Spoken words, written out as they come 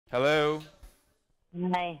Hello.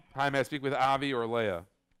 Hi. Hi, may I speak with Avi or Leah?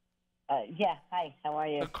 Yeah. Hi. How are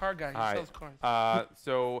you? The car guy. He Hi. sells cars.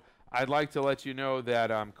 So I'd like to let you know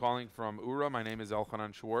that I'm calling from Oorah. My name is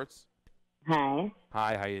Elchanan Schwartz. Hi.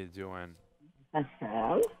 Hi, how you doing?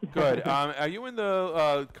 Hello. Good. Are you in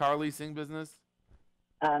the car leasing business?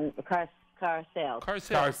 Car sales. Car sales.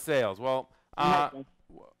 Car sales. Well, Nothing.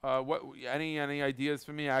 what any ideas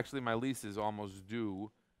for me? Actually, my lease is almost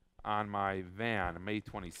due on my van, May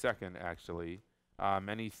 22nd. Actually,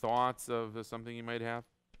 any thoughts of something you might have?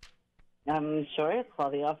 I'm sure.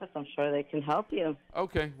 Call the office. I'm sure they can help you.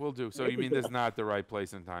 Okay, we'll do. So you mean this is not the right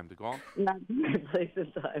place and time to call? Not the place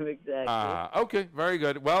and time, exactly. Okay, very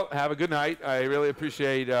good. Well, have a good night. I really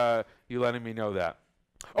appreciate you letting me know that.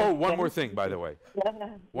 Oh, one more thing, by the way.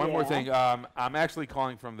 One more thing. I'm actually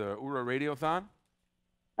calling from the Oorah Radiothon.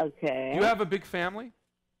 Okay. Do you have a big family?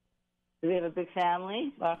 Do we have a big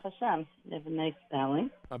family? Baruch Hashem. We have a nice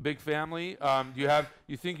family. A big family?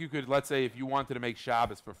 You think you could, let's say, if you wanted to make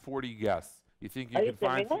Shabbos for 40 guests, you think you could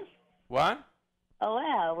find... What? Oh,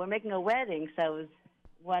 wow. We're making a wedding, so I was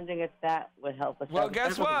wondering if that would help us. Well,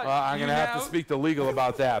 guess what? I'm going to have to speak to legal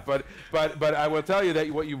about that. But I will tell you that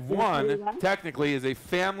what you've won, technically, is a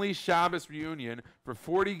family Shabbos reunion for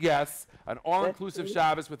 40 guests, an all-inclusive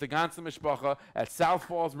Shabbos with the Ganze Mishpacha at South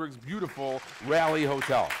Fallsburg's beautiful Raleigh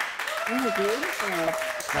Hotel.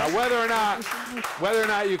 Now, whether or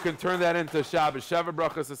not you can turn that into Shabbos Sheva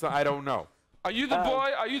Brachas or something, I don't know. Are you the boy?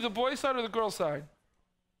 Are you the boy side or the girl side?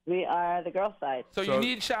 We are the girl side. So you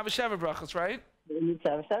need Shabbos Sheva Brachas, right? We need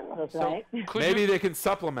Shabbos Sheva, that's right. Maybe they can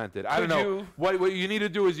supplement it. I don't know. What you need to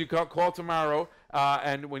do is you call tomorrow,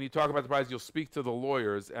 and when you talk about the prize, you'll speak to the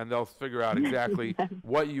lawyers, and they'll figure out exactly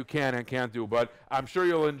what you can and can't do. But I'm sure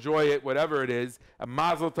you'll enjoy it, whatever it is. A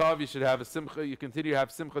Mazel Tov. You should have a simcha. You continue to have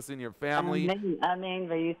simchas in your family. Amen.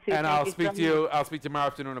 You too. And I'll speak to you. I'll speak tomorrow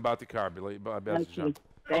afternoon about the car. Thank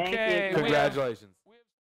you. Congratulations.